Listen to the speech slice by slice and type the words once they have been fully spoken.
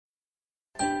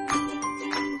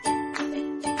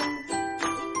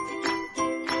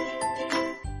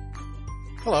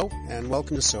Hello, and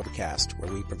welcome to Sobercast,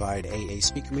 where we provide AA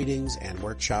speaker meetings and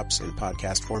workshops in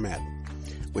podcast format.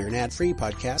 We're an ad-free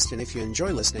podcast, and if you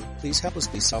enjoy listening, please help us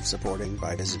be self-supporting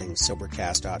by visiting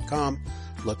Sobercast.com,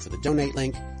 look for the donate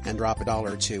link, and drop $1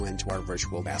 or $2 into our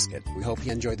virtual basket. We hope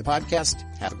you enjoy the podcast.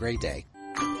 Have a great day.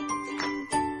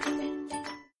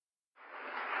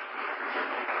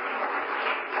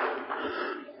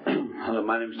 Hello,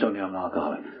 my name is Tony. I'm an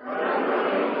alcoholic.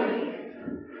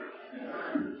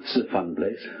 This is a fun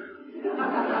place.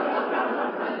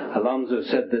 Alonzo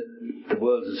said that the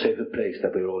world's a safer place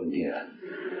that we're all in here.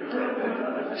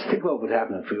 Just think what would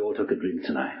happen if we all took a drink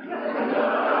tonight.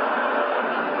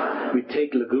 We'd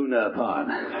take Laguna apart.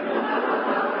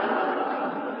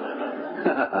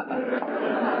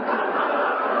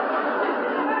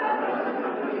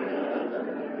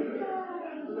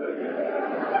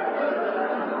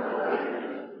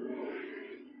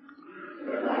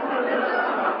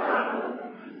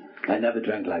 I never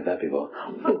drank like that before.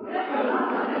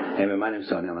 Anyway, my name's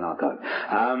Tony. I'm an alcoholic.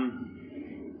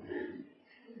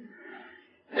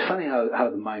 It's funny how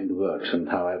the mind works and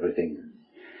how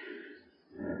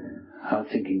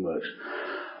thinking works.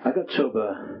 I got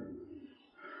sober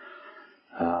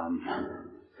on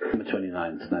the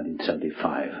 29th,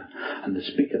 1975, and the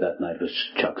speaker that night was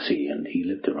Chuck C, and he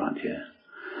lived around here.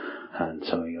 And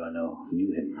some of you I know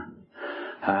knew him.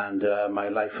 And my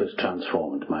life was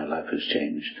transformed. My life was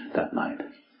changed that night.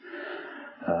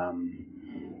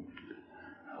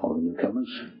 All the newcomers,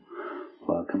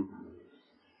 welcome.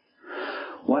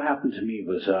 What happened to me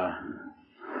was, I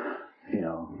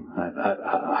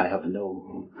have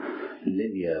no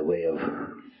linear way of,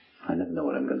 I never know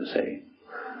what I'm going to say.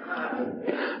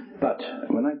 But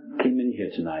when I came in here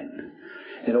tonight,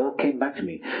 it all came back to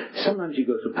me. Sometimes you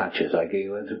go through patches. I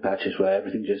go through patches where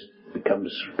everything just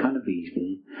becomes kind of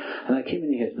even. And I came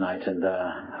in here tonight, and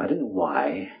I don't know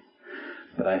why,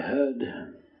 but I heard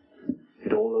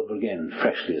it all over again,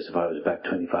 freshly, as if I was back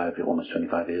almost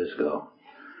 25 years ago.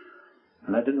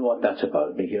 And I don't know what that's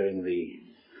about, me hearing the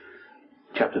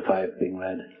chapter 5 being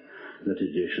read, the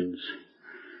traditions,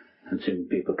 and seeing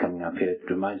people coming up here. It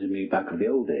reminds me back of the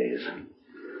old days,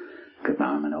 because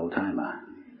now I'm an old-timer.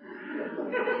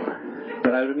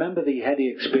 But I remember the heady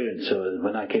experience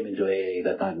when I came into AA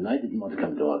that night, and I didn't want to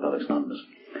come to Alcoholics Anonymous.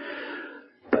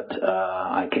 But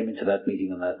I came into that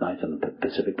meeting on that night on the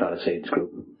Pacific Palisades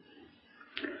group.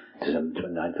 December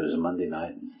 29th, it was a Monday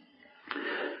night.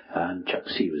 And Chuck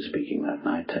C was speaking that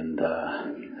night, and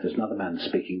there's another man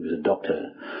speaking. He was a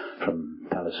doctor from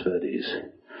Palos Verdes.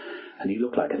 And he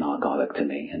looked like an alcoholic to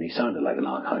me, and he sounded like an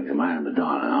alcoholic. He said, "I am an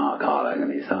alcoholic,"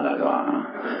 and he sounded like,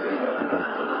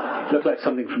 looked like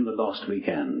something from The Lost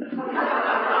Weekend.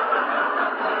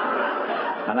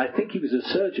 And I think he was a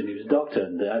surgeon, he was a doctor,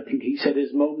 and I think he said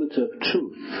his moment of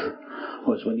truth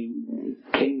was when he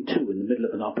came to in the middle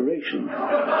of an operation.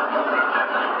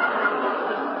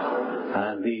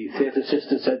 And the theatre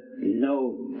sister said,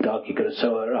 "No, Doc, you got to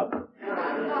sew her up,"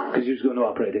 because he was going to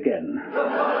operate again.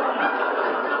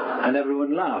 And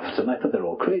everyone laughed, and I thought they're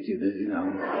all crazy, you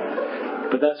know.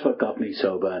 But that's what got me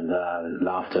sober, and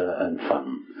laughter and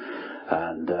fun.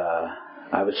 And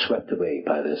I was swept away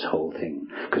by this whole thing,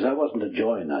 because I wasn't a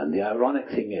joiner. And the ironic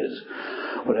thing is,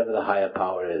 whatever the higher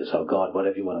power is, or God,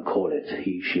 whatever you want to call it,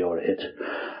 he, she, or it,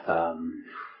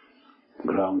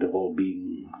 ground of all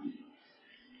being,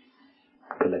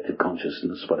 collective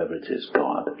consciousness, whatever it is,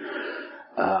 God,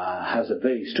 has a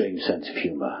very strange sense of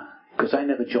humor, because I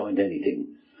never joined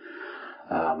anything.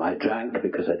 I drank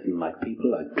because I didn't like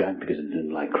people. I drank because I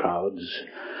didn't like crowds.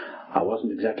 I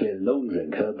wasn't exactly a lone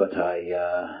drinker, but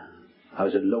I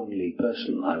was a lonely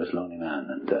person. I was a lonely man,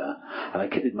 and I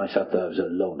kidded myself that I was a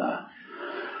loner.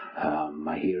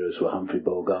 My heroes were Humphrey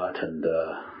Bogart and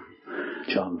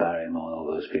John Barrymore, all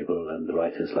those people, and the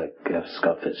writers like F.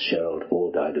 Scott Fitzgerald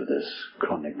all died of this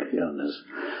chronic illness.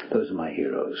 Those are my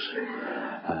heroes.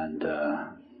 And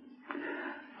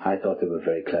I thought they were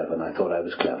very clever, and I thought I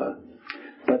was clever.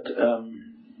 But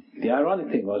the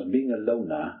ironic thing was, being a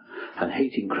loner and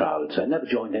hating crowds, I never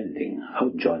joined anything. I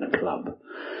wouldn't join a club.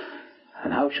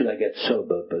 And how should I get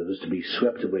sober? But it was to be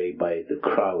swept away by the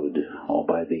crowd, or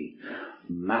by the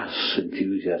mass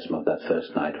enthusiasm of that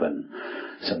first night when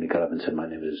somebody got up and said, "My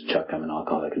name is Chuck, I'm an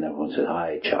alcoholic," and everyone said,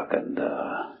 "Hi, Chuck," and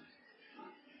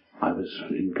I was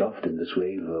engulfed in this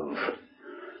wave of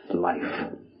life,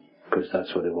 because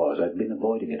that's what it was. I'd been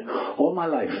avoiding it all my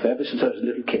life. Ever since I was a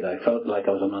little kid, I felt like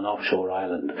I was on an offshore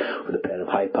island with a pair of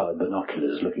high-powered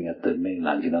binoculars looking at the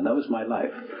mainland. You know, that was my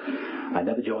life. I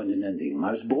never joined in anything.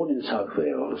 I was born in South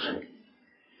Wales.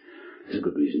 There's a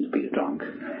good reason to be a drunk.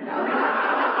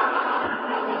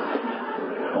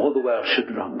 All the Welsh are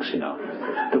drunks, you know.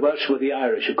 The Welsh were the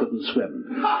Irish who couldn't swim.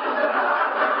 You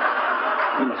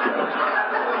must be honest.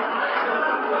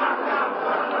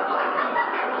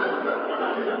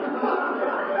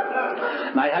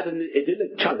 And I had an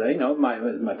idyllic childhood, you know,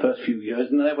 my first few years,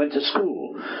 and then I went to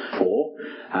school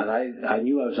and I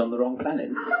knew I was on the wrong planet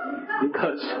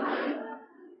because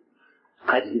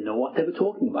I didn't know what they were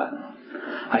talking about.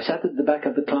 I sat at the back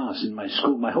of the class in my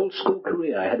school. My whole school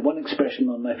career, I had one expression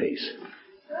on my face.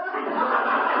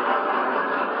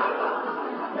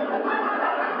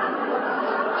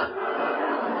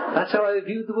 That's how I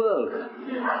viewed the world.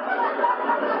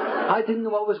 I didn't know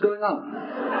what was going on.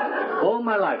 All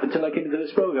my life, until I came into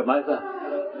this program, I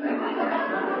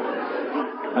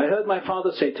heard my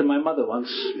father say to my mother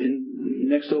once in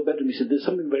next door bedroom, he said, "There's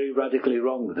something very radically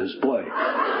wrong with this boy."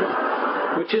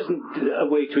 Which isn't a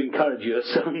way to encourage your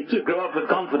son to grow up with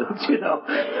confidence, you know.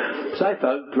 So I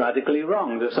felt radically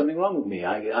wrong. There's something wrong with me.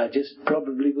 I just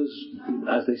probably was,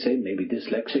 as they say, maybe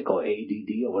dyslexic or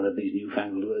ADD or whatever these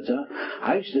newfangled words are.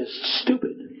 I was just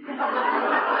stupid.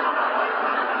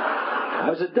 I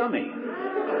was a dummy.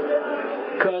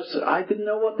 Because I didn't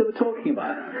know what they were talking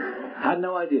about. I had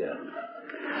no idea.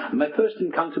 My first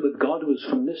encounter with God was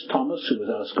from Miss Thomas, who was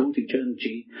our school teacher, and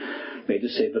she made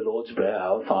us say the Lord's Prayer,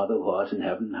 "Our Father who art in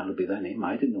heaven, hallowed be thy name."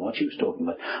 I didn't know what she was talking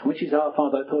about. And when she said "Our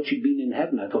Father," I thought she'd been in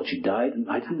heaven. I thought she died, and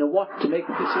I didn't know what to make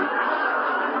of this.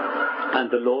 And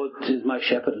the Lord is my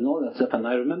shepherd and all that stuff. And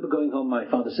I remember going home, my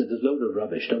father said, "There's a load of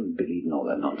rubbish, don't believe in all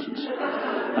that nonsense."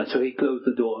 And so he closed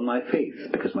the door on my faith,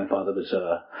 because my father was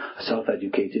a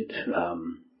self-educated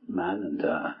man, and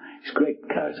he's a great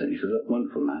character. He's a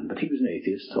wonderful man, but he was an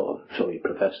atheist, or so he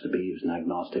professed to be. He was an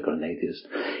agnostic or an atheist.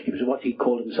 He was what he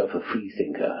called himself a free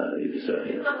thinker. He was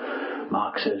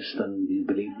Marxist, and he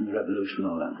believed in the revolution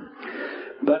and all that.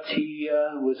 But he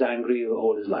was angry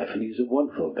all his life, and he was a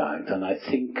wonderful guy. And I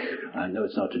know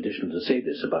it's not traditional to say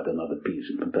this about another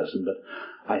person, but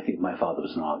I think my father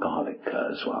was an alcoholic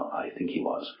as well. I think he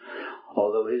was.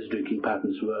 Although his drinking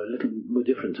patterns were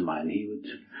different to mine. He would...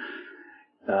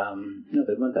 no,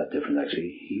 they weren't that different,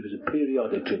 actually. He was a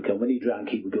periodic drinker. When he drank,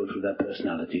 he would go through that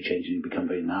personality change and he'd become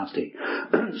very nasty.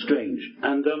 Strange.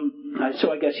 And so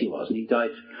I guess he was. And he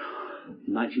died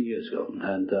 19 years ago.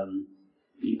 And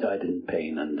he died in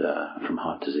pain and from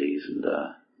heart disease. And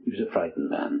he was a frightened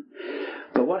man.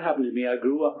 But what happened to me, I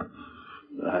grew up.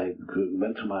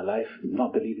 Went through my life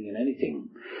not believing in anything.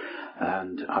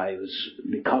 And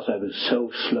because I was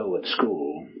so slow at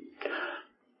school,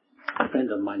 a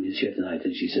friend of mine is here tonight,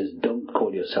 and she says, "Don't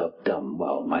call yourself dumb."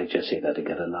 Well, I just say that to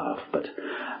get a laugh, but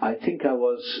I think I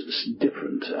was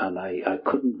different, and I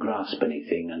couldn't grasp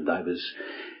anything, and I was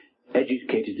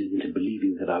educated into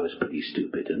believing that I was pretty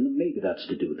stupid, and maybe that's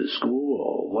to do with the school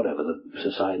or whatever, the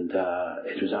society. And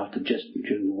it was after just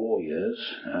during the war years,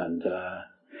 and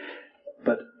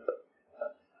but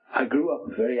I grew up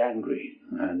very angry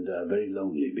and very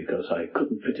lonely because I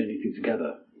couldn't fit anything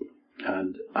together.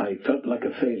 And I felt like a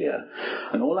failure.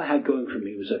 And all I had going for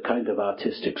me was a kind of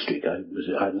artistic streak. I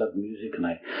loved music, and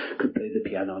I could play the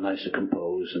piano, and I used to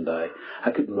compose, and I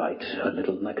could write a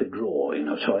little, and I could draw, you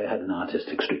know. So I had an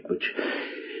artistic streak, which,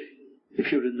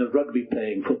 if you're in the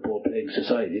rugby-playing, football-playing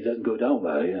society, it doesn't go down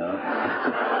well, you know.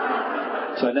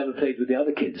 So I never played with the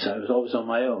other kids. I was always on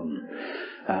my own.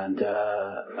 And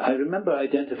I remember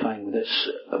identifying with this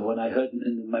when I heard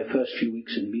in my first few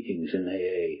weeks in meetings in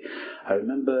AA. I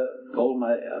remember all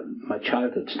my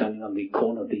childhood standing on the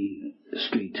corner of the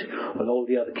street while all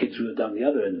the other kids were down the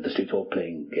other end of the street all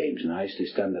playing games. And I used to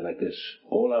stand there like this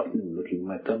all afternoon looking at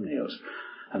my thumbnails.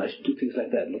 And I used to do things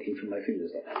like that, looking through my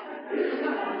fingers like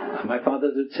that. And my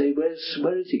father would say, where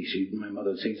is he? My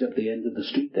mother would say, "He's up the end of the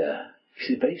street there."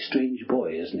 He's a very strange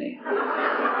boy, isn't he?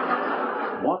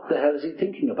 What the hell is he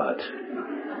thinking about?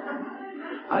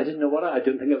 I didn't know I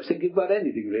don't think I was thinking about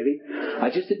anything, really.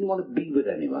 I just didn't want to be with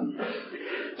anyone.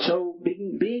 So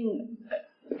being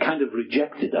kind of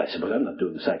rejected, I suppose, I'm not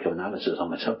doing psychoanalysis on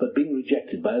myself, but being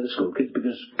rejected by other school kids,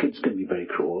 because kids can be very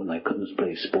cruel, and I couldn't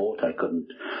play sport, I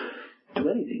couldn't do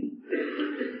anything.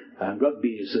 And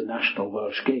rugby is a national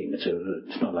Welsh game. It's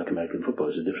not like American football.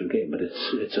 It's a different game, but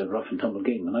it's a rough and tumble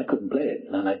game, and I couldn't play it.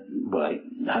 And I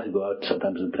had to go out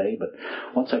sometimes and play, but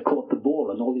once I caught the ball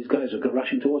and all these guys were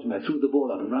rushing towards me, I threw the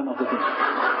ball up and ran off the thing.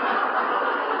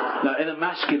 Now, in a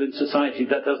masculine society,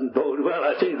 that doesn't bode well,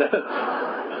 I tell you that.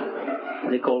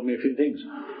 They called me a few things.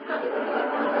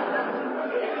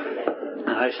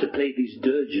 And I used to play these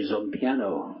dirges on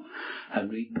piano and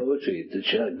read poetry,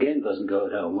 which again doesn't go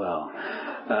down well.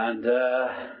 And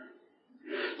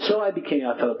so I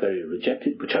felt very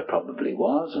rejected, which I probably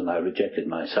was, and I rejected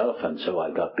myself, and so I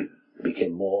got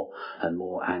became more and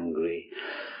more angry.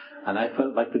 And I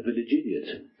felt like the village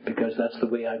idiot, because that's the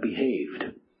way I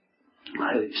behaved.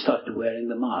 I started wearing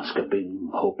the mask of being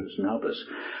hopeless and helpless.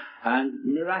 And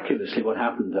miraculously, what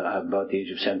happened about the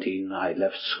age of 17, I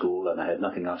left school and I had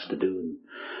nothing else to do. And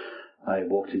I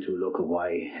walked into a local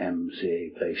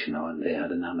YMCA place, and they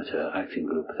had an amateur acting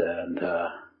group there. And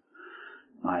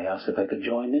I asked if I could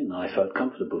join in. I felt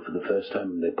comfortable for the first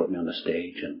time. They put me on the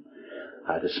stage, and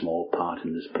I had a small part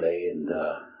in this play. And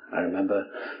I remember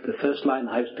the first line,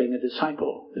 I was playing a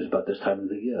disciple. It was about this time of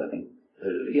the year, I think.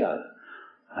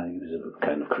 I think it was a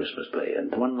kind of Christmas play. And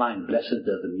one line, blessed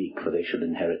are the meek, for they shall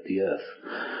inherit the earth.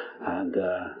 And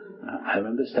I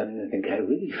remember standing there thinking, I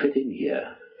really fit in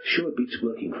here. Sure, it beats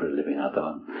working for a living, I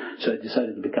thought. So I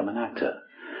decided to become an actor.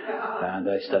 And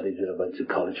I went to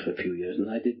college for a few years, and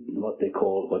I did what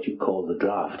you call the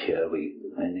draft here.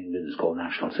 In England it's called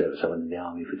national service. I went in the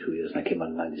army for 2 years, and I came out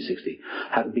in 1960.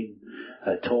 Hadn't been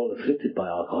at all afflicted by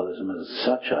alcoholism as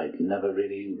such. I never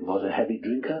really was a heavy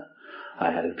drinker.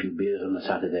 I had a few beers on a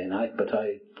Saturday night, but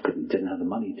I didn't have the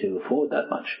money to afford that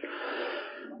much.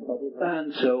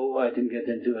 And so I didn't get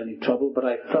into any trouble, but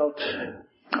I felt,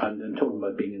 I'm talking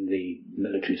about being in the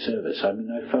military service, I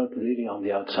felt really on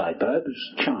the outside, but I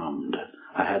was charmed.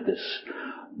 I had this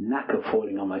knack of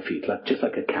falling on my feet, just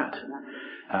like a cat.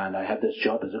 And I had this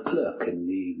job as a clerk in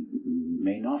the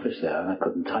main office there, and I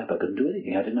couldn't type, I couldn't do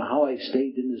anything. I didn't know how I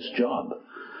stayed in this job.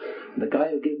 The guy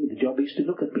who gave me the job used to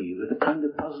look at me with a kind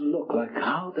of puzzled look, like,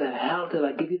 how the hell did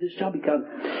I give you this job? You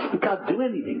can't do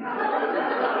anything.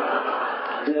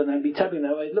 And I'd be typing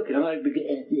that way, looking, and I'd be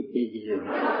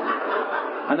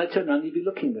and I'd turn around and he'd be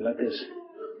looking at me like this.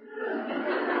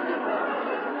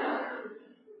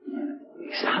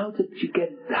 How did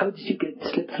you get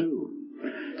slip through?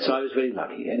 So I was very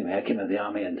lucky. Anyway, I came out of the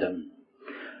army, and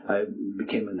I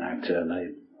became an actor, and I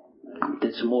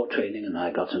did some more training, and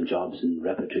I got some jobs in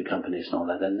repertory companies and all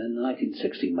that. And in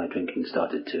 1960, my drinking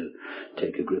started to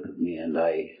take a grip of me, and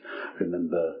I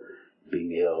remember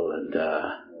being ill, and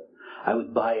I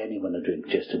would buy anyone a drink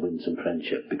just to win some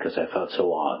friendship, because I felt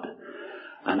so odd.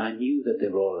 And I knew that they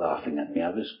were all laughing at me.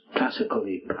 I was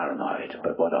classically paranoid,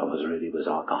 but what I was really was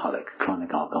alcoholic,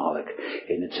 chronic alcoholic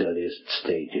in its earliest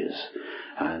stages.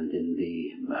 And in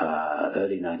the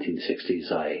early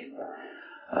 1960s, I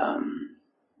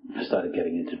started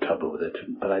getting into trouble with it.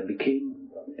 But I became,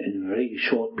 in a very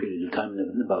short period of time,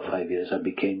 in about 5 years, I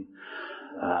became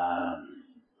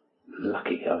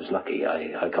lucky. I was lucky.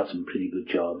 I got some pretty good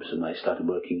jobs, and I started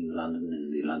working in London, in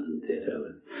the London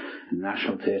Theatre, in the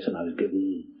National Theatre, and I was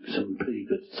given some pretty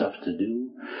good stuff to do.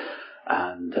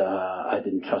 And I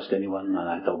didn't trust anyone, and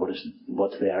I thought,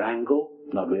 what's their angle?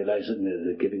 Not realizing that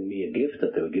they were giving me a gift,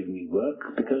 that they were giving me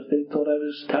work, because they thought I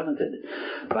was talented.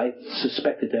 But I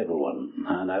suspected everyone,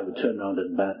 and I would turn around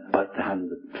and bite the hand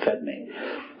that fed me.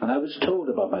 And I was told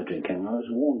about my drinking. I was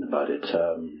warned about it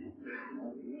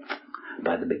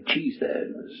by the big cheese there.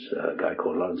 It was a guy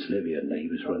called Lawrence Olivier, and he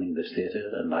was running this theatre,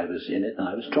 and I was in it, and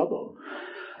I was trouble.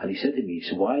 And he said to me, he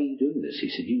said, why are you doing this? He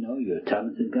said, you're a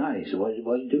talented guy. He said, what are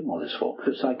you doing all this for? He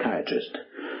was a psychiatrist.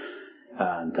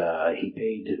 And he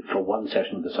paid for one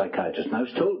session with the psychiatrist. And I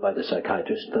was told by the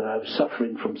psychiatrist that I was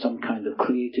suffering from some kind of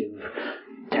creative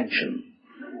tension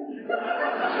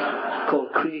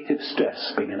called creative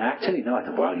stress. Being an actor, I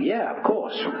thought, well, yeah, of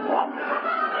course.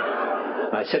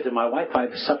 I said to my wife,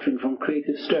 I'm suffering from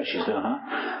creative stress. She said,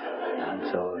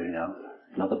 And so,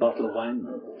 another bottle of wine.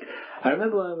 I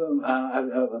remember I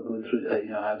went through,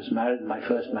 I was married. My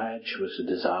first marriage was a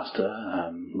disaster,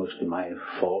 mostly my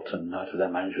fault. And after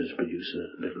that marriage was to produce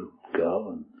a little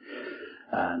girl.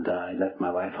 And I left my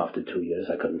wife after 2 years.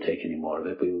 I couldn't take any more of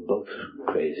it. We were both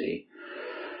crazy.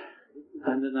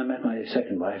 And then I met my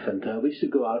second wife, and we used to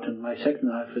go out, and my second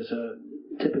wife was a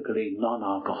typically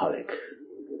non-alcoholic.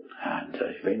 And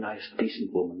a very nice,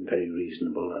 decent woman, very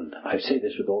reasonable. And I say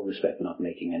this with all respect, not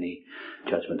making any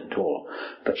judgment at all.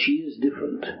 But she is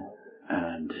different.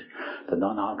 And the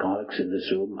non-alcoholics in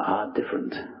this room are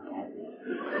different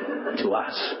to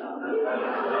us.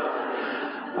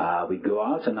 We'd go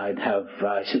out, and I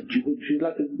said, would you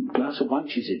like a glass of wine?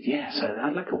 She said, yes,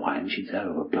 I'd like a wine. She'd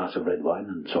have a glass of red wine,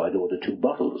 and so I'd order 2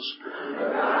 bottles.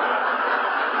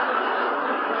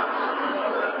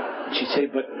 She'd say,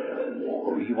 but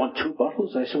you want 2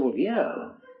 bottles? I said, well,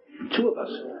 yeah, 2 of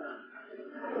us.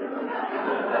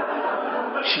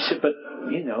 She said, but,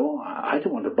 I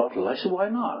don't want a bottle. I said, why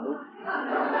not?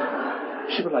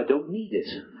 She said, well, I don't need it.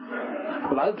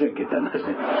 Well, I'll drink it then.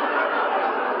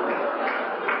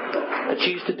 But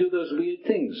she used to do those weird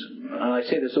things. And I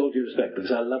say this all due respect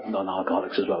because I love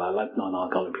non-alcoholics as well. I like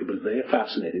non-alcoholic people. They're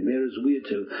fascinating. They're as weird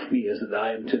to me as that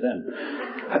I am to them.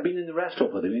 I've been in the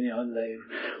restaurant with them, and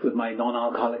with my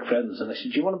non-alcoholic friends, and I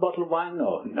said, do you want a bottle of wine?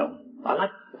 No, I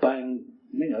like buying,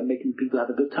 making people have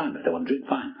a good time. If they want to drink,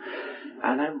 fine.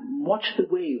 And I watch the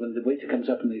way when the waiter comes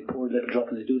up and they pour a little drop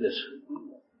and they do this.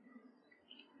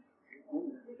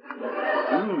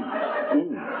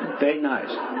 Very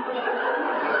nice.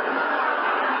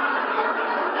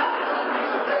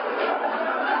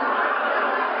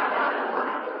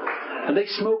 And they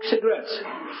smoke cigarettes.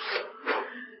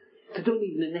 They don't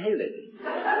even inhale it.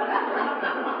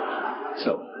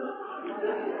 So,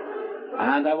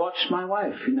 and I watch my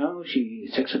wife,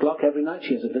 6 o'clock every night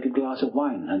she has a little glass of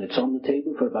wine and it's on the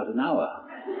table for about an hour.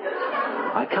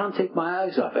 I can't take my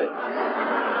eyes off it.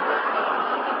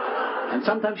 And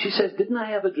sometimes she says, didn't I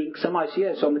have a drink? Somebody says,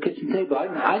 yes, on the kitchen table.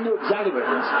 I know exactly where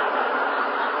it is.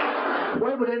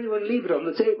 Why would anyone leave it on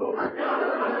the table?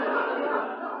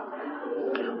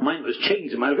 Mine was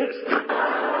chained to my wrist.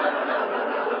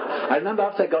 I remember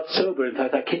after I got sober, in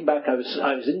fact, I came back, I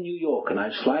was in New York, and I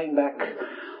was flying back.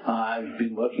 I've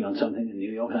been working on something in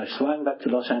New York, and I was flying back to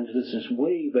Los Angeles. This was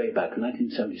way, way back,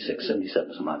 1976,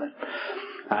 77, something like that.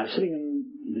 I was sitting in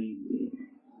the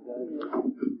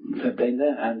plane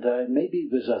there, and maybe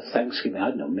it was a Thanksgiving, I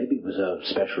don't know, maybe it was a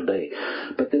special day.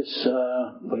 But this,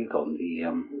 what do you call them, the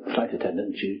flight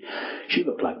attendant, she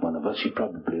looked like one of us, she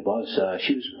probably was.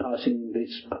 She was passing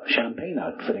this champagne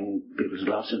out, filling people's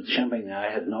glasses with champagne. I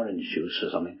had an orange juice or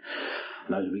something,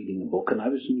 and I was reading a book, and I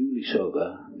was newly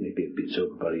sober, maybe I'd been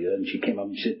sober about a year, and she came up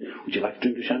and she said, would you like to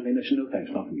drink the champagne? I said, no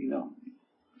thanks, not for me, no.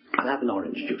 I'll have an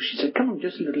orange juice. She said, come on,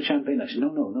 just a little champagne. I said,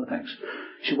 no thanks.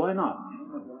 She said, why not?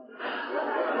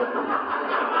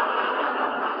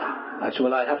 I said,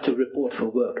 well, I have to report for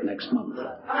work next month. And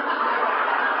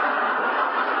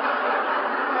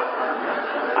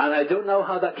I don't know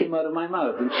how that came out of my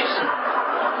mouth. And she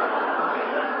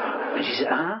said,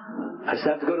 I said,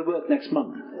 I have to go to work next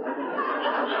month.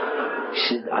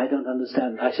 She said, I don't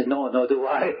understand. I said, no, do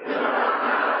I?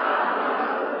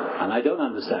 And I don't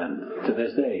understand to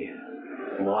this day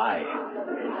why.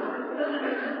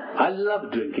 I love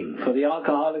drinking. For the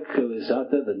alcoholic who is out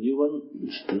there, the new one,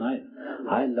 it's tonight,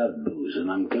 I love booze,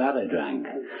 and I'm glad I drank.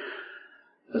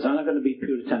 Because I'm not going to be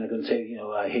puritanical and say,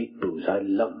 I hate booze. I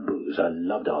love booze. I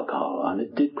loved alcohol. And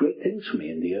it did great things for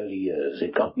me in the early years.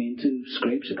 It got me into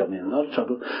scrapes. It got me in a lot of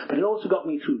trouble. But it also got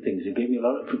me through things. It gave me a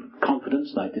lot of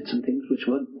confidence, and I did some things which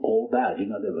weren't all bad.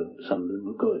 Some of them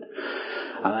were good.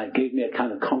 And it gave me a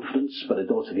kind of confidence, but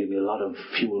it also gave me a lot of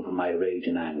fuel for my rage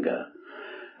and anger.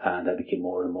 And I became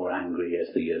more and more angry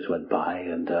as the years went by.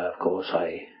 And, of course,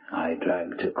 I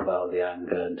drank to quell the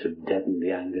anger and to deaden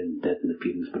the anger and deaden the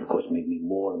feelings, but of course it made me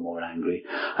more and more angry.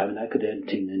 I mean, I could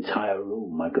empty an entire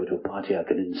room. I'd go to a party, I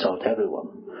could insult everyone.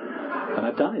 And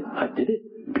I've done it. I did it.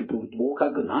 People would walk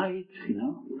out, good night,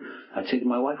 I'd say to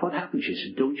my wife, what happened? She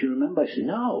said, don't you remember? I said,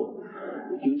 no.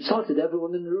 You insulted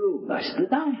everyone in the room. I said,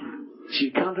 did I?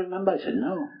 She can't remember. I said,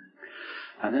 no.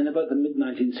 And then about the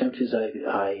mid-1970s,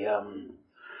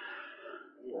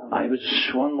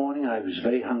 one morning I was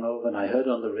very hungover, and I heard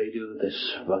on the radio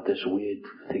about this weird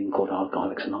thing called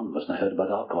Alcoholics Anonymous, and I heard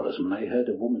about alcoholism, and I heard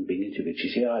a woman being interviewed. She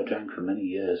said, I drank for many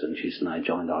years, and she said, I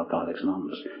joined Alcoholics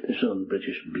Anonymous. This was on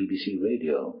British BBC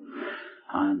radio.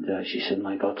 And she said, and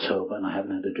I got sober, and I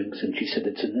haven't had a drink since. She said,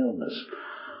 it's an illness.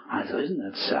 I thought, isn't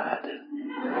that sad?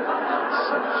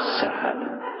 Sad.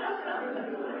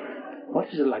 What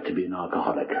is it like to be an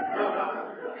alcoholic?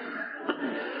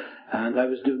 And I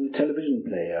was doing a television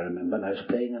play, I remember, and I was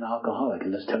playing an alcoholic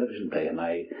in this television play, and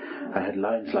I had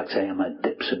lines like saying, I'm a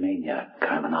dipsomaniac,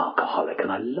 I'm an alcoholic,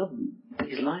 and I loved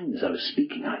these lines I was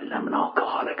speaking. I'm an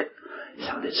alcoholic. It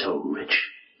sounded so rich.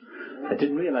 I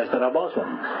didn't realize that I was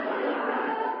one.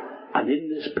 And in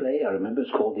this play, I remember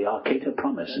it's called The Arcata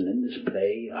Promise, and in this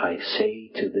play, I say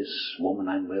to this woman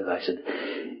I'm with, I said,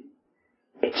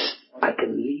 I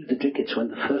can leave the drink, it's when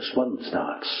the first one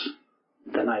starts.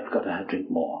 Then I've got to drink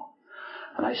more.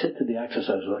 And I said to the actress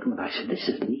I was working with, I said, this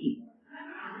is me.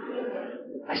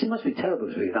 I said, it must be terrible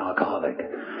to be an alcoholic.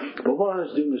 But what I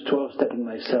was doing was 12-stepping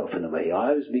myself in a way.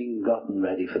 I was being gotten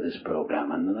ready for this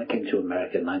program. And then I came to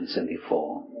America in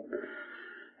 1974.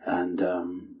 And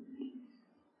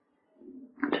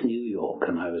to New York.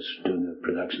 And I was doing a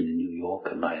production in New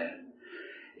York. And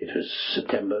it was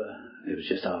September. It was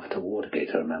just after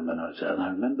Watergate, I remember. And I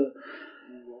remember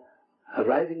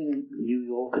arriving in New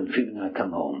York and feeling I'd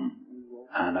come home.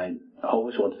 And I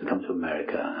always wanted to come to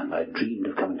America, and I dreamed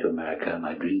of coming to America, and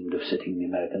I dreamed of sitting in the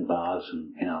American bars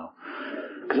and,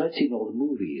 because I'd seen all the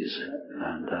movies,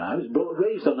 and I was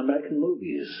raised on American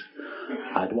movies.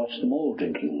 I'd watched them all,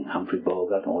 drinking Humphrey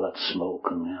Bogart and all that smoke,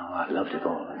 and I loved it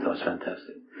all. It was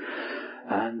fantastic.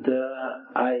 And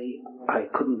I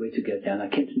couldn't wait to get there. And I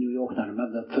came to New York, and I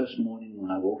remember the first morning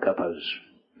when I woke up, I was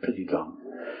pretty drunk,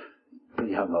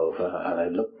 pretty hungover, and I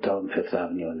looked down Fifth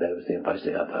Avenue, and there was the Empire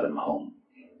State. I thought, I'm home.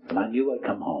 And I knew I'd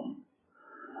come home.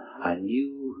 I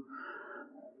knew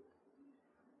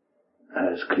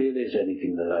as clearly as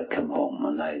anything that I'd come home,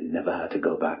 and I never had to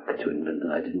go back to England,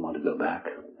 and I didn't want to go back.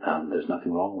 There's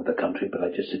nothing wrong with the country, but I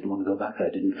just didn't want to go back. I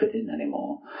didn't fit in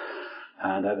anymore.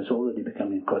 And I was already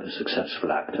becoming quite a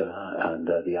successful actor, and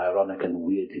the ironic and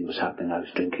weird thing was happening. I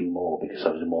was drinking more because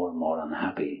I was more and more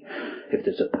unhappy. If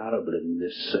there's a parable in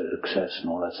this, success and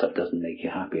all that stuff doesn't make you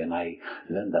happy, and I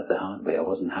learned that the hard way. I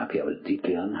wasn't happy. I was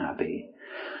deeply unhappy.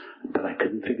 But I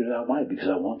couldn't figure out why, because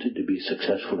I wanted to be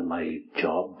successful in my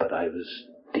job, but I was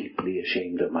deeply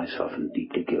ashamed of myself and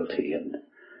deeply guilty and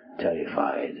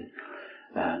terrified.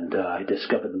 And I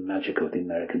discovered the magic of the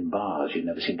American bars. You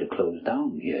never seem to close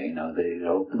down here, they're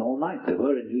open all night. They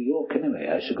were in New York anyway.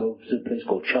 I used to go to a place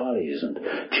called Charlie's and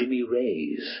Jimmy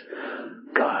Ray's.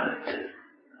 God,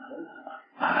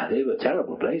 they were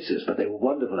terrible places, but they were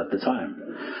wonderful at the time.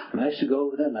 And I used to go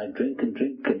over there and I'd drink and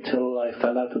drink until I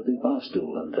fell out of the bar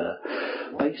stool. And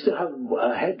I used to have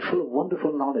a head full of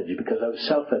wonderful knowledge because I was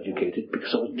self-educated,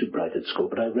 because I wasn't too bright at school.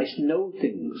 But I used to know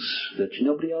things that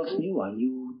nobody else knew. I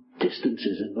knew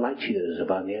distances in light years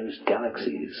of our nearest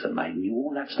galaxies, and I knew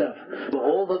all that stuff. But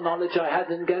all the knowledge I had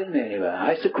didn't get me anywhere.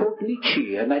 I used to quote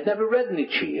Nietzsche, and I'd never read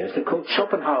Nietzsche. I used to quote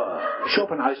Schopenhauer.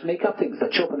 Schopenhauer used to make up things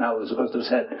that Schopenhauer was supposed to have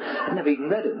said. I never even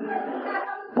read him.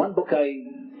 One book I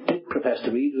did profess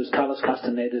to read was Carlos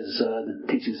Castaneda's The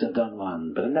Teachings of Don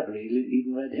Juan, but I never really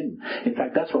even read him. In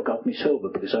fact, that's what got me sober,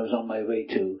 because I was on my way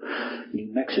to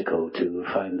New Mexico to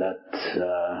find that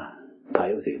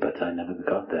coyote, but I never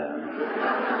got there.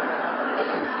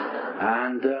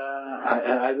 And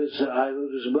I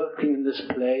was working in this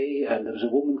play, and there was a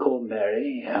woman called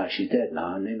Mary. She's dead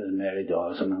now. Her name is Mary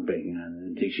Doyle. So I'm not breaking her.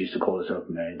 I think she used to call herself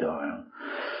Mary Doyle.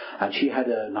 And she had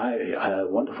a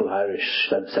wonderful Irish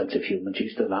sense of humour. She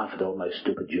used to laugh at all my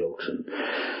stupid jokes,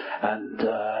 and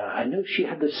I know she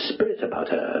had this spirit about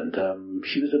her, and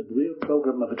she was a real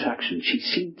program of attraction. She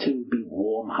seemed to be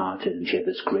warm-hearted, and she had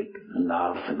this great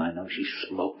laugh, and I know she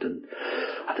smoked, and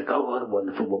I thought, oh, what a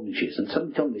wonderful woman she is. And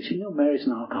somebody told me, Mary's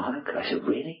an alcoholic. I said,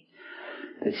 really?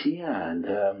 They said, yeah, and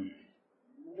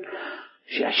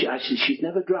I said, she's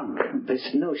never drunk. They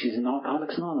said, no, she's in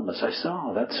Alcoholics Anonymous. I said,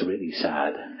 oh, that's really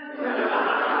sad.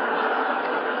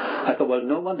 I thought, well,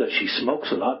 no wonder she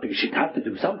smokes a lot, because she'd have to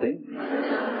do something.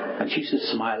 And she used to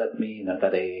smile at me, that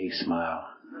AA smile.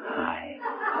 Hi.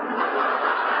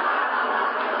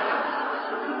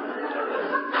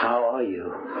 How are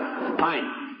you? Fine.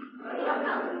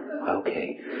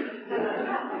 Okay.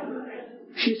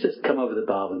 She used to come over the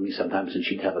bar with me sometimes, and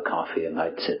she'd have a coffee, and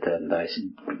I'd sit there, and I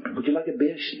said, would you like a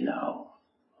beer? She said, no.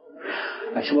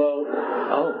 I said, well,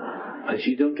 I said,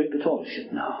 you don't drink at all? She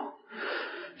said, no.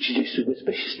 She used to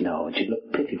whisper, she said, no, and she'd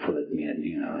look pitiful at me, and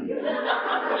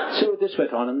so this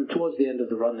went on, and towards the end of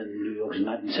the run in New York, in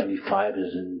 1975, it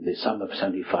was in the summer of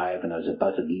 75, and I was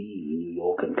about to leave New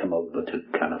York and come over to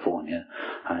California.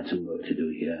 I had some work to do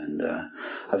here, and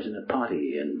I was in a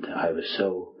party, and I was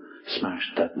so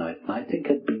smashed that night, and I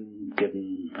think I'd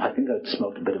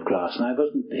smoked a bit of grass, and I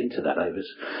wasn't into that.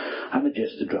 I'm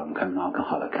just a drunk, I'm an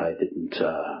alcoholic.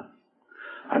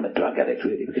 I'm a drug addict,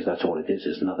 really, because that's all it is.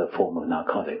 It's another form of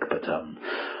narcotic. But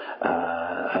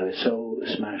I was so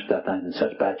smashed that night, in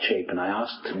such bad shape, and I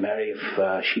asked Mary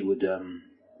if she would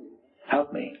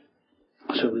help me.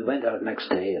 So we went out next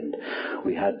day, and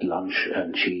we had lunch,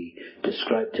 and she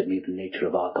described to me the nature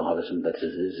of alcoholism, that it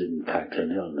is, in fact,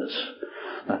 an illness.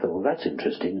 And I thought, well, that's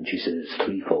interesting. And she said it's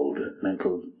threefold: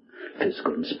 mental,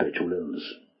 physical, and spiritual illness.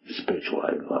 Spiritual,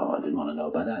 I didn't want to know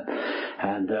about that.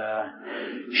 And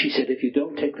she said, if you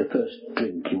don't take the first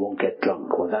drink, you won't get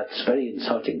drunk. Well, that's very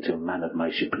insulting to a man of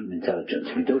my supreme intelligence.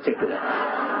 If you don't take the...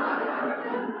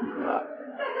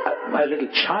 my little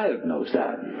child knows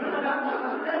that.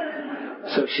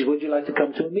 So she said, would you like to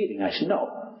come to a meeting? I said,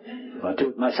 no. I'll do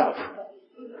it myself.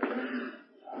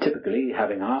 Typically,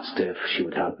 having asked if she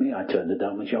would help me, I turned her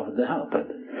down when she offered the help.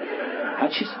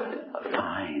 And she said,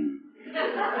 fine.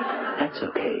 That's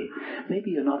okay.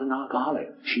 Maybe you're not an alcoholic.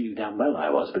 She knew damn well I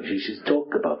was, because she used to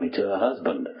talk about me to her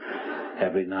husband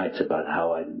every night about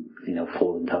how I'd,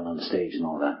 fallen down on stage and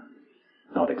all that.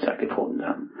 Not exactly fallen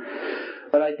down.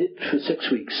 But I did, for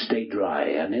 6 weeks, stay dry,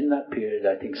 and in that period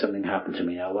I think something happened to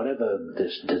me. Now, whatever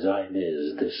this design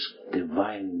is, this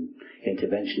divine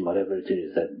intervention, whatever it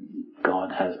is that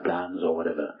God has plans or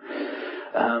whatever.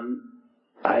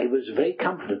 I was very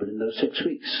comfortable in those 6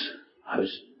 weeks. I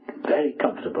was very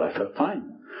comfortable. I felt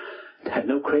fine. I had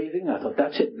no craving. I thought,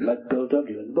 that's it. Like Bill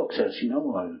W. in the book says,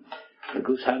 the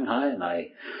goose hang high, and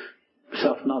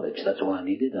self-knowledge, that's all I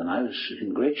needed, and I was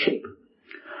in great shape.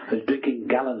 I was drinking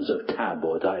gallons of Tab,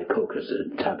 or Diet Coke, as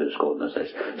Tab is called in those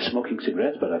days, smoking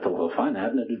cigarettes, but I thought, well, fine, I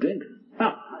haven't had a drink.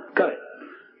 Got it.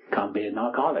 Can't be an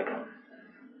alcoholic.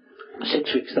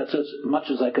 6 weeks, that's as much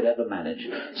as I could ever manage.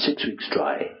 6 weeks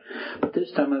dry. But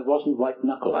this time I wasn't white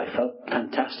knuckle. I felt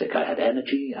fantastic. I had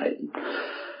energy.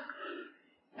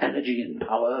 Energy and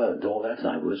power and all that. And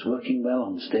I was working well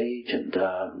on stage, and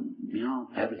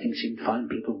everything seemed fine.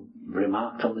 People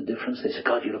remarked on the difference. They said,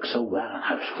 God, you look so well. And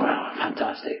I was, wow,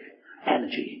 fantastic.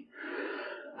 Energy.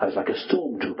 I was like a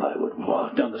stormtrooper. I would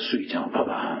walk down the street,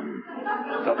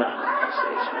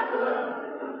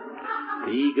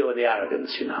 the ego and the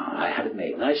arrogance, I had it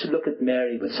made. And I used to look at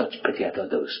Mary with such pity. I thought,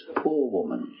 this poor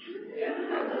woman.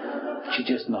 She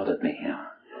just nodded at me,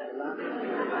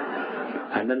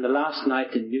 And then the last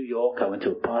night in New York, I went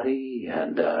to a party,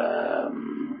 and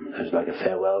it was like a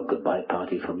farewell, goodbye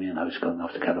party for me, and I was going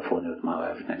off to California with my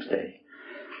wife next day.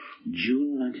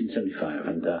 June 1975,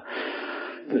 and there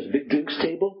was a big drinks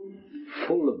table,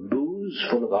 full of booze,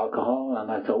 full of alcohol, and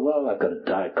I thought, well, I've got a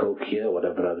Diet Coke here,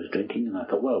 whatever I was drinking, and I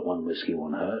thought, well, one whiskey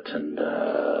won't hurt, and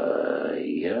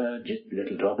just a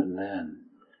little drop in there,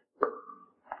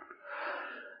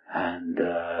 and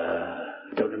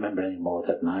don't remember any more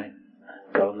that night.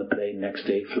 Got on the plane next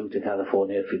day, flew to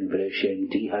California, feeling very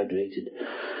ashamed, dehydrated,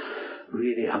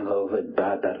 really hungover, and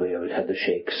bad that way. I had the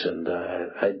shakes, and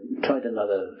I tried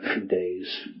another few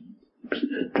days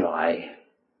dry.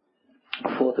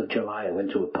 4th of July, I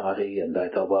went to a party, and I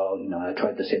thought, well, I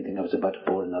tried the same thing. I was about to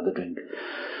pour another drink,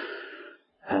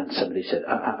 and somebody said,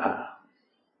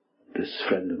 This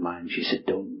friend of mine, she said,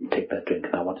 don't take that drink,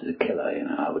 and I wanted to kill her.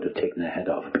 I would have taken her head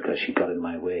off because she got in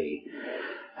my way.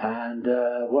 And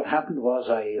what happened was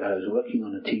I was working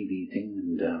on a TV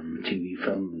thing, and TV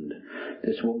film, and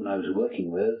this woman I was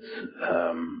working with,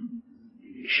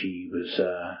 she was,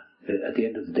 at the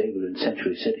end of the day, we were in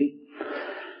Century City,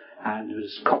 and it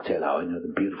was cocktail hour,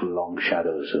 the beautiful long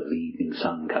shadows of the evening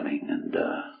sun coming, and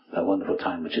a wonderful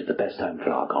time, which is the best time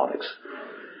for alcoholics.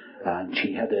 And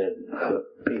she had a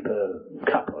paper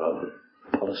cup, or a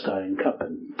polystyrene cup,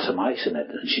 and some ice in it.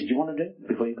 And she said, do you want a drink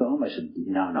before you go home? I said,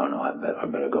 no, I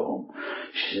better go home.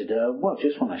 She said, well,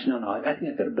 just one. I said, no, I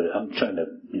think I've got a bit, I'm trying to,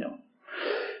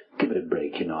 give it a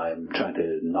break, I'm trying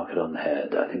to knock it on the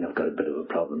head. I think I've got a bit of a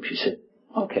problem. She said,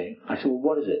 okay. I said, well,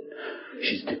 what is it?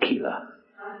 She said, tequila.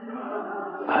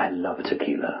 I love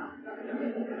tequila.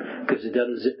 Because it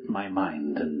unzipped my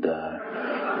mind, and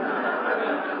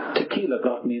tequila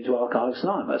got me into Alcoholics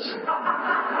Anonymous.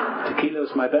 Tequila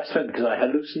was my best friend because I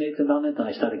hallucinated on it, and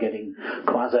I started getting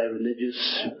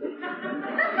quasi-religious.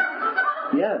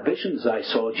 Visions. I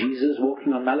saw Jesus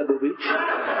walking on Malibu Beach.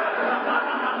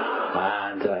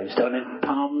 And I was down in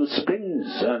Palm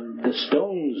Springs, and the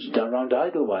Stones down around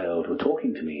Idlewild were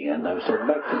talking to me, and I was talking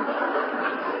back to them.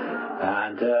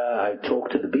 And I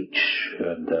talked to the beach,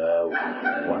 and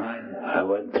when I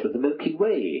went through the Milky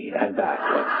Way and back.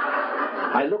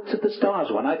 I looked at the stars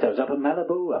one night. I was up in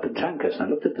Malibu, up in Trancas, and I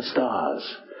looked at the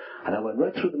stars. And I went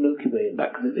right through the Milky Way and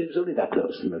back. It was only that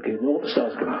close to the Milky Way, and all the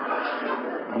stars came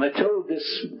out. And I told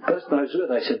this person I was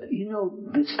with, I said,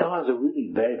 the stars are really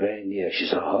very, very near. She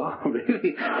said, oh,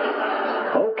 really?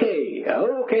 Okay.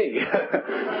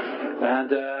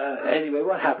 And anyway,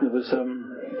 what happened was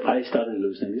I started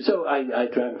hallucinating. So I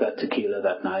drank that tequila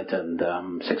that night,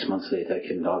 and 6 months later I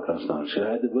came to Alcoholics Anonymous.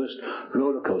 I had the worst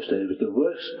roller coaster. It was the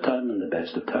worst time and the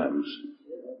best of times.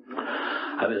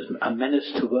 I was a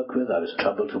menace to work with. I was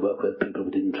trouble to work with. People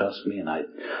who didn't trust me, and I'd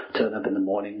turn up in the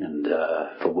morning and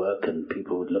for work, and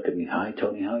people would look at me, hi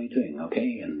Tony, how are you doing?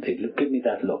 Okay? And they'd give me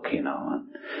that look, And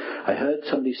I heard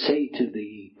somebody say to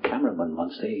the cameraman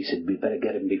one day, he said, we better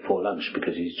get him before lunch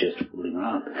because he's just fooling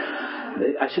around.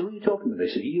 I said, what are you talking about? They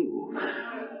said, you.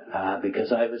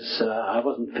 Because I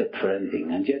wasn't fit for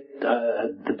anything. And yet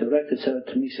the director said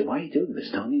to me, he said, why are you doing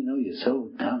this, Tony? You're so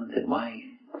talented. Why?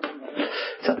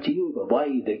 It's up to you, but why?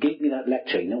 They gave me that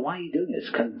lecture. Why are you doing this?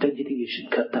 Don't you think you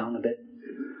should cut down a bit?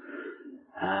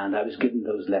 And I was given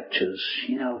those lectures.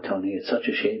 Tony, it's such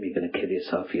a shame you're going to kill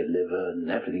yourself, your liver and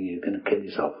everything. You're going to kill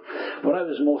yourself. What I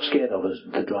was more scared of was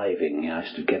the driving. I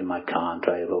used to get in my car and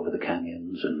drive over the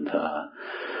canyons, and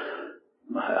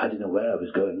I didn't know where I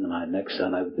was going. And I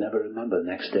would never remember the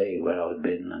next day where I had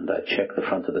been. And I'd check the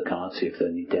front of the car, see if there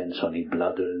were any dents or any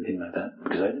blood or anything like that,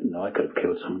 because I didn't know I could have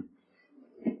killed someone.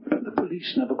 The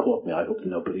police never caught me. I hope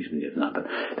no policemen did that, but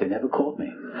they never caught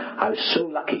me. I was so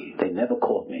lucky they never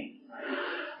caught me.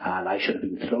 And I should have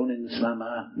been thrown in the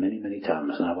slammer many, many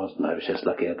times, and I wasn't. I was just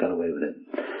lucky I got away with it.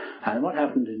 And what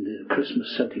happened in the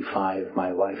Christmas 75,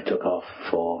 my wife took off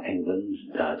for England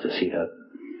to see her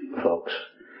folks.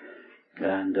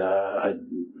 And I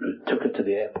took her to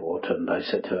the airport, and I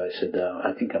said to her,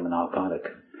 I think I'm an alcoholic.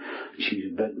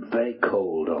 She's been very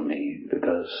cold on me,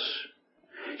 because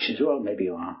she said, well, maybe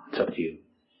you are. It's up to you.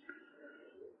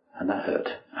 And that hurt.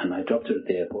 And I dropped her at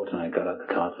the airport, and I got out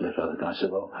the car to let her out. I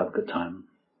said, well, have a good time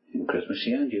in Christmas.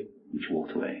 She and you. And she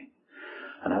walked away.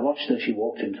 And I watched her. She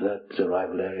walked into that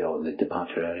arrival area, or the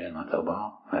departure area, and I thought,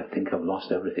 wow, I think I've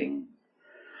lost everything.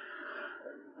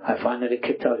 I finally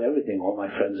kicked out everything. All my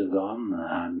friends have gone.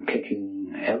 I'm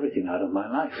kicking everything out of my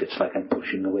life. It's like I'm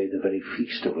pushing away the very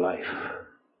feast of life.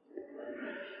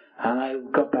 And I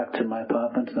got back to my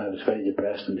apartment, and I was very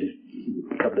depressed, and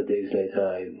a couple of days later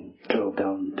I drove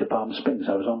down to Palm Springs.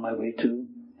 I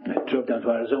drove down to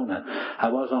Arizona. I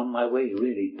was on my way,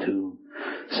 really, to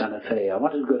Santa Fe. I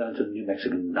wanted to go down to New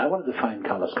Mexico. I wanted to find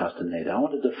Carlos Castaneda. I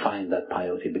wanted to find that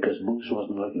peyote, because Moose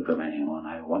wasn't looking for me anymore, and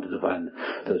I wanted to find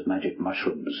those magic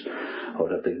mushrooms, or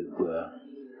whatever they were,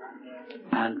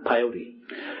 and peyote.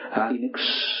 Phoenix,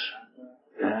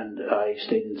 and I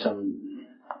stayed in some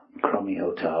crummy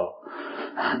hotel,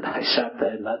 and I sat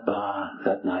there in that bar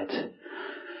that night.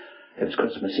 It was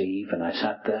Christmas Eve, and I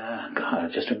sat there. God, I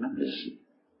just remember this.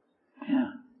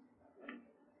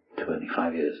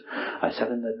 25 years. I sat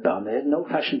in that bar, and they had an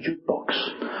old-fashioned jukebox,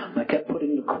 and I kept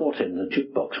putting the quarter in the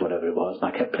jukebox, whatever it was,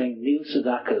 and I kept playing Neil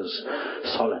Sedaka's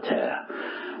Solitaire,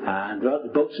 and the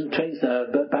Boats and Trains,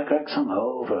 the Bacharach song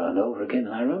over and over again.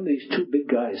 And I remember these two big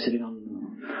guys sitting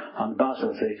on the bar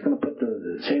stool saying, he's going to put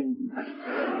the same...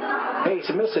 Hey, he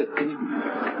said, mister, can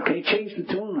you change the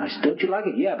tune? I said, don't you like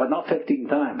it? Yeah, but not 15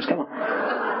 times. Come on.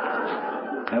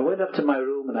 I went up to my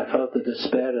room, and I felt the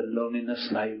despair and loneliness,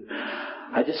 and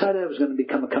I decided I was going to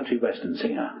become a country western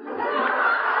singer.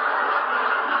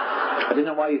 I don't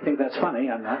know why you think that's funny.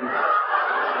 I'm not.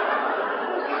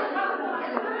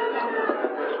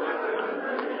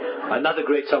 Another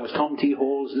great song was Tom T.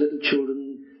 Hall's Little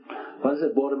Children. What is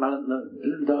it? Watermelon?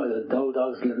 The Dull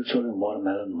Dogs, Little Children,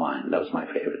 Watermelon Wine. That was my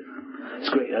favorite. It's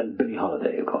great. And Billie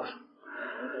Holiday, of course.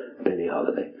 Billie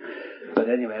Holiday. But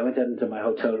anyway, I went into my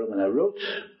hotel room, and I wrote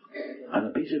on a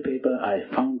piece of paper, I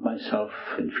found myself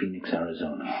in Phoenix,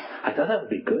 Arizona. I thought that would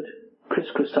be good. Chris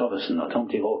Christopherson or Tom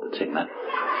T. Hall could sing that.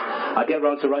 I get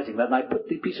around to writing that, and I put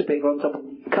the piece of paper on top of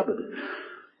the cupboard.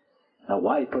 Now,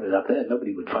 why I put it up there,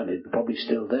 nobody would find it. It's probably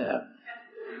still there.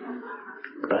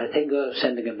 But I think of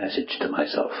sending a message to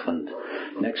myself. And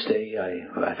next day,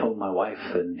 I phoned my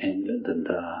wife in England, and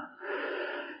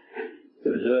it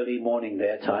was early morning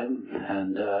their time,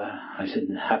 and I said,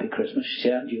 happy Christmas. She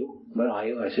said, and you? Where are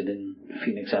you? I said, in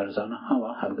Phoenix, Arizona. Oh,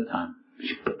 well, have a good time.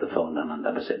 She put the phone down, and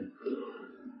that was it.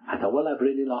 I thought, well, I've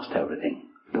really lost everything.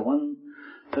 The one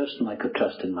person I could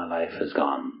trust in my life has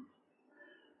gone.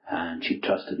 And she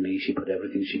trusted me. She put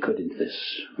everything she could into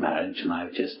this marriage, and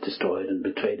I've just destroyed and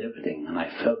betrayed everything. And I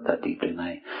felt that deeply, and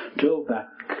I drove back,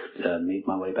 made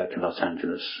my way back to Los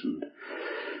Angeles, and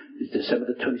it's December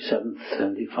the 27th,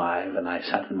 75, and I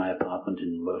sat in my apartment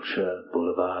in Wilshire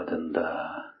Boulevard, and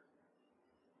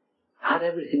had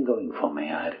everything going for me.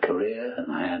 I had a career,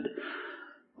 and I had,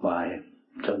 well, I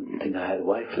don't think I had a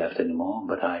wife left anymore,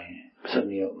 but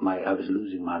suddenly I was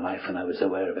losing my life, and I was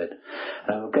aware of it.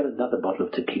 And I got another bottle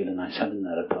of tequila, and I sat in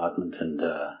that apartment, and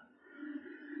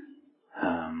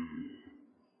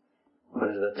what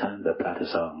is that time? The Platter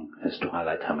song is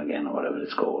Twilight Time Again, or whatever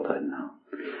it's called, I don't know.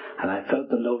 And I felt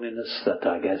the loneliness that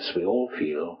I guess we all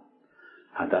feel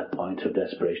at that point of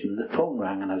desperation. The phone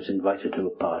rang, and I was invited to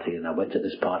a party, and I went to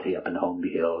this party up in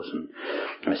Holmby Hills, and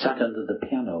I sat under the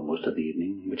piano most of the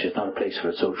evening, which is not a place for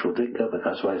a social drinker, but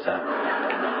that's why I sat.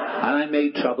 And I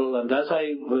made trouble, and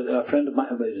a friend of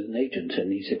mine was an agent,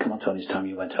 and he said, come on, Tony, it's time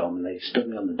you went home. And they stood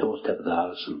me on the doorstep of the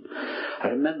house, and I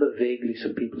remember vaguely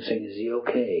some people saying, is he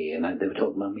okay? And they were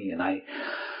talking about me, and I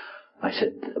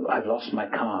said, I've lost my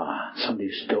car.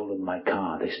 Somebody's stolen my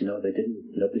car. They said, no, they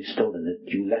didn't. Nobody's stolen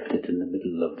it. You left it in the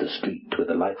middle of the street with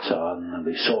the lights on, and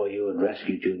we saw you and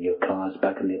rescued you in your cars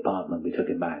back in the apartment. We took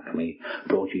it back, and we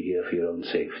brought you here for your own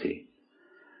safety.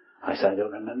 I said, I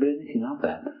don't remember anything of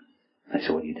that. They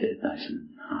said, well, you did. And I said,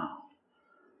 oh.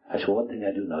 I said, one thing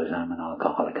I do know is I'm an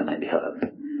alcoholic, and I developed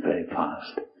very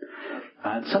fast.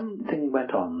 And something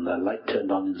went on, the light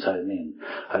turned on inside me, and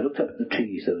I looked up at the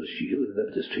trees, those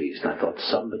eucalyptus trees, and I thought,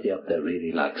 somebody up there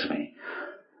really likes me.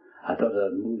 I thought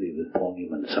of a movie with Paul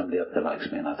Newman, somebody up there likes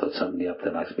me, and I thought, somebody up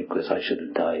there likes me because I should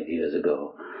have died years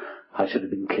ago. I should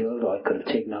have been killed, or I could have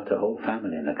taken out the whole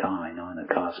family in a car, in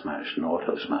a car smash, an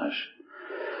auto smash.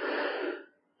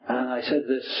 And I said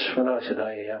this fellow, I said,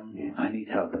 I need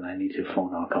help and I need to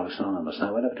phone Alcoholics Anonymous. And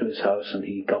I went up to his house and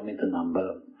he got me the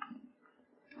number.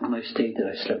 And I stayed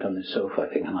there, I slept on his sofa,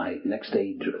 I think, and next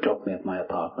day he dropped me at my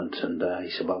apartment and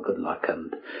he said, well, good luck.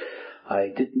 And I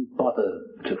didn't bother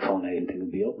to phone anything to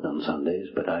be open on Sundays,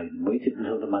 but I waited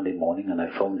until the Monday morning and I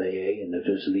phoned AA, and it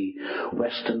was the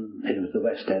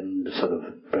West End sort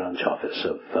of branch office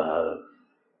of,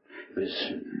 it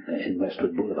was in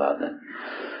Westwood Boulevard then.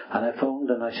 And I phoned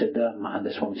and I said, and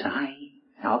this woman said, hi,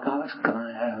 Alcoholics, can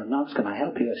I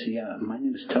help you? I said, yeah, my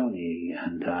name is Tony,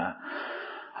 and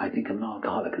I think I'm an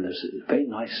alcoholic. And there's a very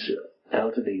nice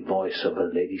elderly voice of a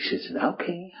lady. She said,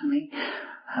 okay, honey,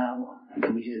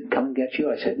 can we just come and get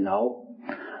you? I said, no.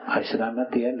 I said, I'm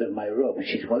at the end of my rope.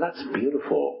 She said, well, that's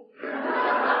beautiful.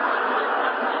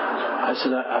 I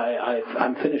said,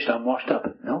 I'm finished, I'm washed up.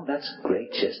 No, that's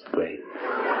great, just great.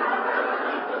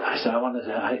 I said,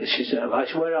 she said,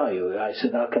 where are you? I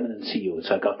said, I'll come in and see you.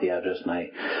 So I got the address and I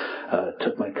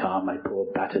took my car, my poor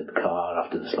battered car,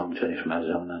 after this long journey from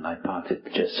Arizona, and I parked it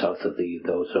just south of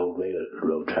those old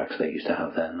railroad tracks they used to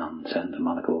have then on Santa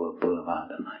Monica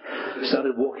Boulevard. And I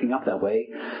started walking up that way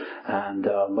and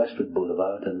Westwood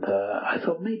Boulevard, and I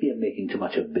thought maybe I'm making too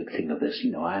much of a big thing of this.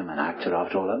 You know, I'm an actor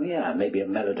after all. I mean, yeah, maybe I'm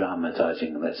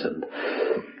melodramatizing this.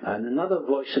 And another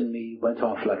voice in me went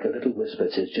off like a little whisper.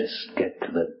 It says, just get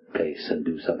to the place and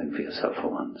do something for yourself for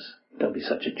once. Don't be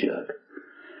such a jerk.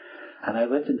 And I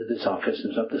went into this office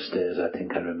and it was up the stairs, I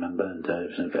think I remember, and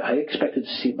I expected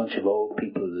to see a bunch of old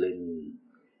people in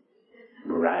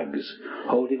rags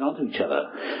holding on to each other.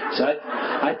 So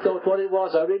I thought what it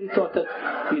was, I really thought that,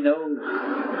 you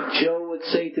know, Joe would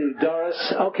say to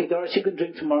Doris, okay, Doris, you can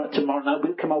drink tomorrow night,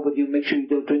 we'll come out with you, make sure you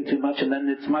don't drink too much, and then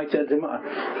it's my turn tomorrow.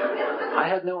 I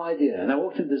had no idea. And I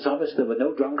walked into this office, there were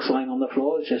no drunks lying on the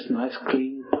floor, it's just a nice,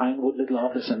 clean, pinewood little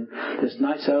office, and this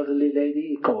nice elderly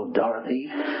lady called Dorothy,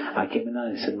 I came in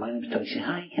and I said, my name's Tony. She said,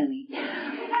 hi, honey.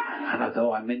 And I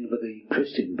thought, I'm in with the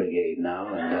Christian Brigade now,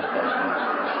 and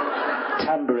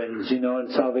tambourines, you know,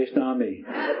 and Salvation Army.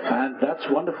 And that's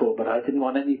wonderful, but I didn't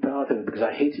want any part of it because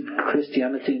I hated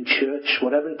Christianity and church,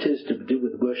 whatever it is to do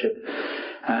with worship.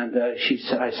 And I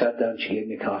sat down, she gave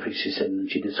me coffee, she said, and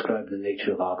she described the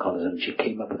nature of alcoholism. She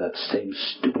came up with that same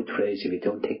stupid phrase, if you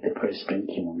don't take the first drink,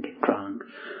 you won't get drunk.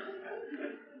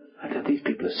 I thought, these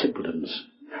people are simpletons.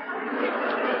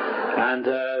 And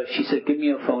she said, give me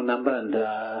your phone number and,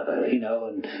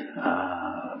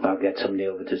 I'll get somebody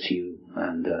over to see you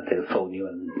and they'll phone you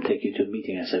and take you to a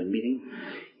meeting. I said, meeting?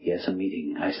 Yes, a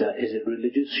meeting. I said, is it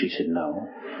religious? She said, no.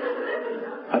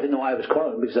 I didn't know why I was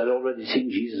quarreling because I'd already seen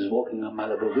Jesus walking on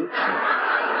Malibu Beach.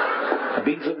 I'd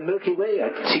been to the Milky Way.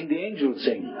 I'd seen the angels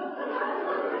sing.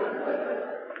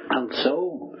 And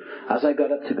so, as I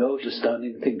got up to go, the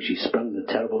astounding thing, she sprung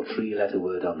the terrible 3-letter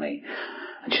word on me.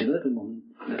 And she's a little woman,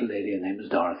 little lady, her name was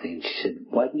Dorothy, and she said,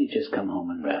 why didn't you just come home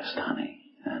and rest, honey?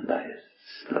 And I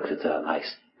looked at her and I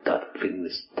started feeling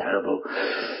this terrible,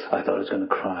 I thought I was going to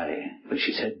cry. But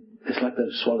she said, it's like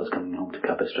those swallows coming home to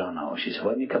Capistrano. She said,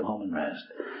 why don't you come home and rest?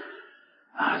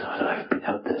 I thought, I've been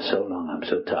out there so long, I'm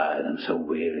so tired, I'm so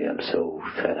weary, I'm so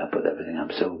fed up with everything,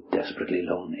 I'm so desperately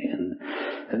lonely. And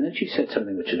then she said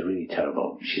something which was really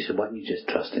terrible. She said, why don't you just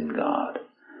trust in God?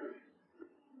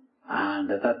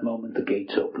 And at that moment the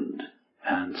gates opened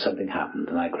and something happened,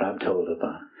 and I grabbed hold of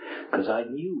her because I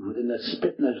knew within a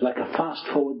split, and it was like a fast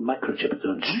forward microchip. It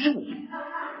went zoom,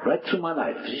 right through my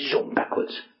life, zoom,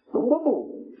 backwards.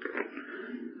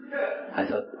 I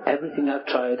thought, everything I've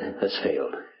tried has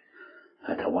failed.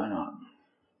 I thought, why not?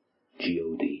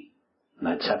 G-O-D. And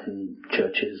I'd sat in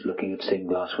churches looking at stained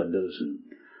glass windows and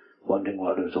wondering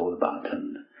what it was all about.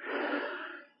 And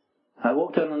I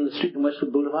walked down on the street in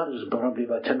Westwood Boulevard. It was probably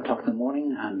about 10 o'clock in the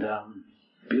morning, and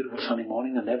beautiful sunny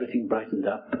morning, and everything brightened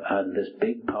up, and this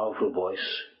big, powerful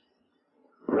voice,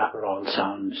 wraparound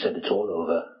sound, said, it's all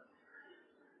over.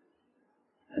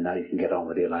 And now you can get on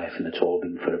with your life, and it's all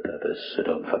been for a purpose, so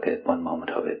don't forget one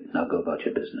moment of it. Now go about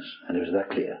your business. And it was that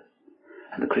clear.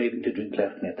 And the craving to drink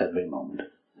left me at that very moment.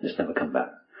 It's never come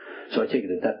back. So I take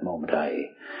it at that moment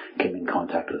I came in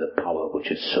contact with a power which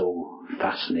is so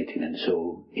fascinating and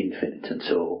so infinite and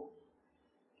so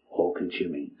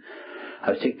all-consuming.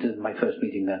 I was taken to my first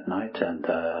meeting that night, and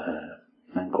a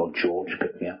man called George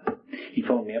picked me up. He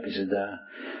phoned me up, he said,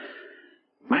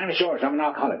 my name is George, I'm an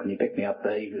alcoholic. And he picked me up,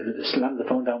 he slammed the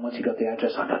phone down once he got the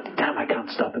address. I thought, damn, I can't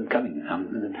stop him coming.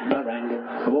 And the bell rang,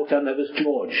 I walked down, there was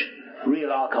George,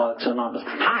 real Alcoholics Anonymous.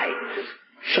 Hi!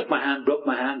 Shook my hand, broke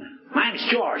my hand. My name's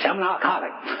George, I'm an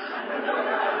alcoholic.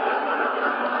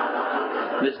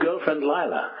 And his girlfriend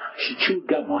Lila, she chewed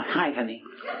gum. Oh, hi, honey.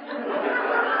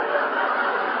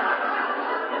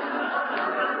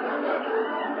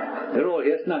 They're all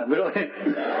here tonight. We're all here.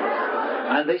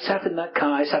 And they sat in that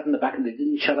car. I sat in the back, and they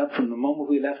didn't shut up from the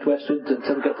moment we left Westwood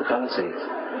until we got to Palisades.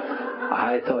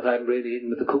 I thought I'm really in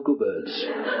with the cuckoo birds.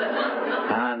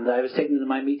 And I was taken to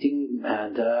my meeting,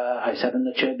 and I sat in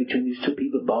the chair between these two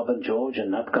people, Bob and George,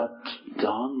 and up got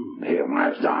Don. Here,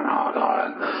 where's Don? Oh,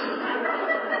 God.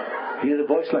 He had a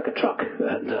voice like a truck,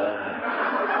 and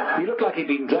he looked like he'd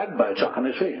been dragged by a truck on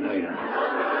his feet.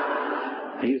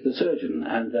 He was the surgeon,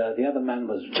 and the other man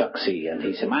was Chuck C. And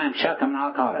he said, I'm Chuck, I'm an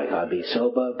alcoholic. I'll be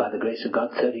sober by the grace of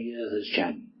God 30 years as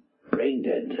Jack. Brain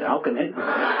dead. How can it?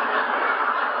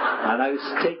 And I was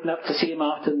taken up to see him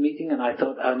after the meeting, and I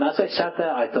thought, and as I sat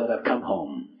there, I thought I'd come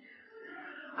home.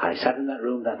 I sat in that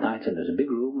room that night, and there was a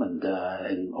big room, and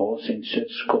in All Saints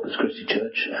Church, Corpus Christi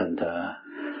Church, and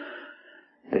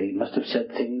they must have said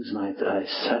things, and I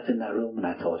sat in that room, and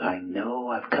I thought, I know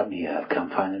I've come here,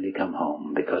 finally come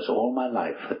home, because all my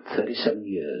life, for 37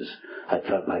 years, I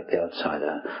felt like the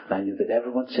outsider. And I knew that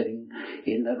everyone sitting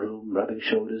in that room, rubbing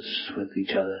shoulders with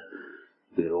each other,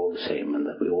 we were all the same, and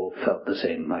that we all felt the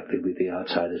same, like we were the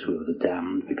outsiders, we were the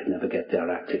damned, we could never get their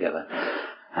act together.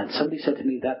 And somebody said to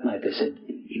me that night, they said,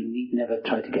 you need never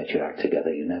try to get your act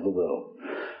together, you never will.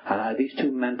 These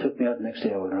two men took me out the next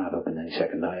day. I will wrap up in any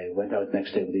second. I went out the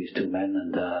next day with these two men,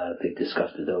 and they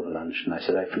discussed it over lunch, and I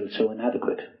said, I feel so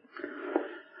inadequate.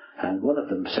 And one of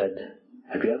them said,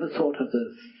 have you ever thought of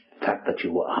the fact that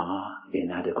you are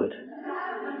inadequate?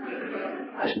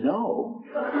 I said, no.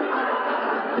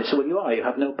 They said, well, you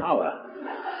have no power.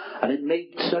 And it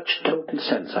made such total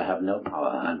sense. I have no power.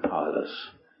 I'm powerless.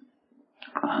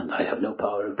 And I have no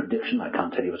power of prediction. I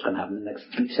can't tell you what's going to happen in the next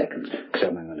 3 seconds, because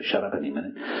I'm going to shut up any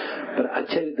minute. But I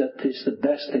tell you that it's the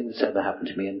best thing that's ever happened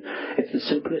to me, and it's the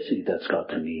simplicity that's got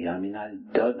to me. I mean, I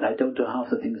don't do half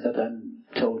the things that I'm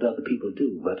told other people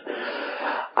do, but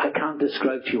I can't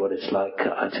describe to you what it's like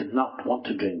to not want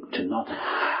to drink, to not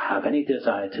have any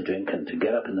desire to drink, and to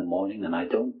get up in the morning, and I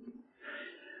don't,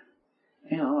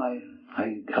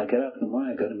 I get up in the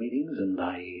morning, I go to meetings, and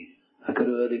I go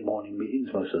to early morning meetings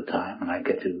most of the time, and I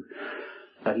get to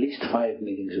at least 5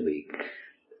 meetings a week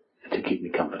to keep me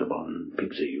comfortable. And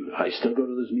people say, I still go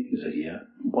to those meetings. I say, yeah.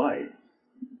 Why?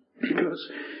 Because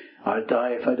I'll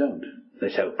die if I don't. They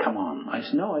say, oh, come on. I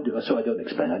say, no, I do. So I don't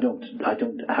explain. I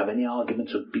don't have any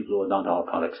arguments with people who are not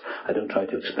alcoholics. I don't try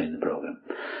to explain the program.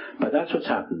 But that's what's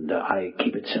happened. I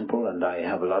keep it simple, and I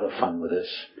have a lot of fun with this.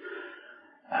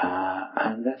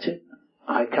 And that's it.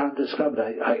 I can't describe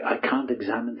it. I can't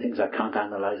examine things. I can't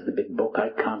analyze the big book. I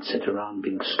can't sit around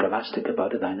being scholastic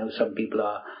about it. I know some people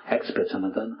are experts on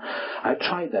it. And I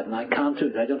tried that, and I can't do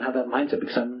it. I don't have that mindset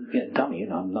because I'm a dummy.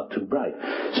 I'm not too bright.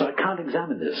 So I can't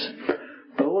examine this.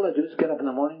 But all I do is get up in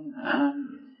the morning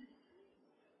and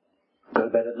go to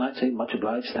bed at night, say, much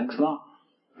obliged, thanks a lot.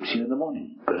 See you in the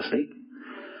morning. Go to sleep.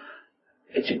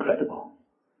 It's incredible.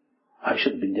 I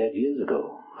should have been dead years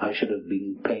ago. I should have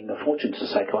been paying a fortune to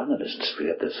psychoanalysts to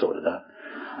get this sorted out.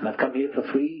 And I've come here for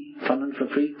free, fun and for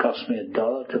free. Cost me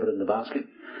 $1 to put in the basket.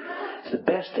 It's the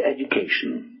best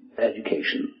education. $1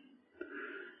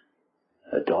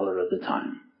 at a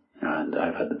time. And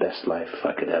I've had the best life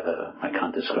I could ever. I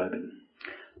can't describe it.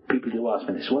 People do ask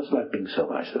me this, what's it like being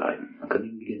sober? I said, I couldn't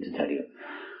even begin to tell you.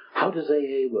 How does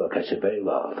AA work? I said, very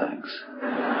well, thanks.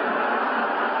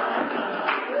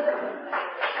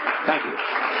 Thank you.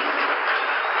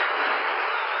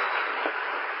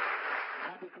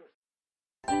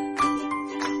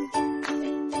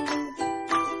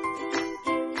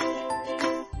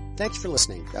 Thanks for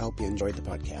listening. I hope you enjoyed the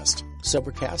podcast.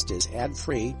 Sobercast is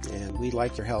ad-free, and we'd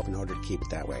like your help in order to keep it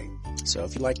that way. So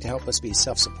if you'd like to help us be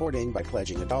self-supporting by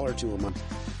pledging $1 or $2 a month,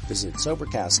 visit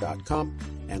Sobercast.com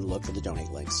and look for the donate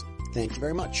links. Thank you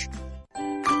very much.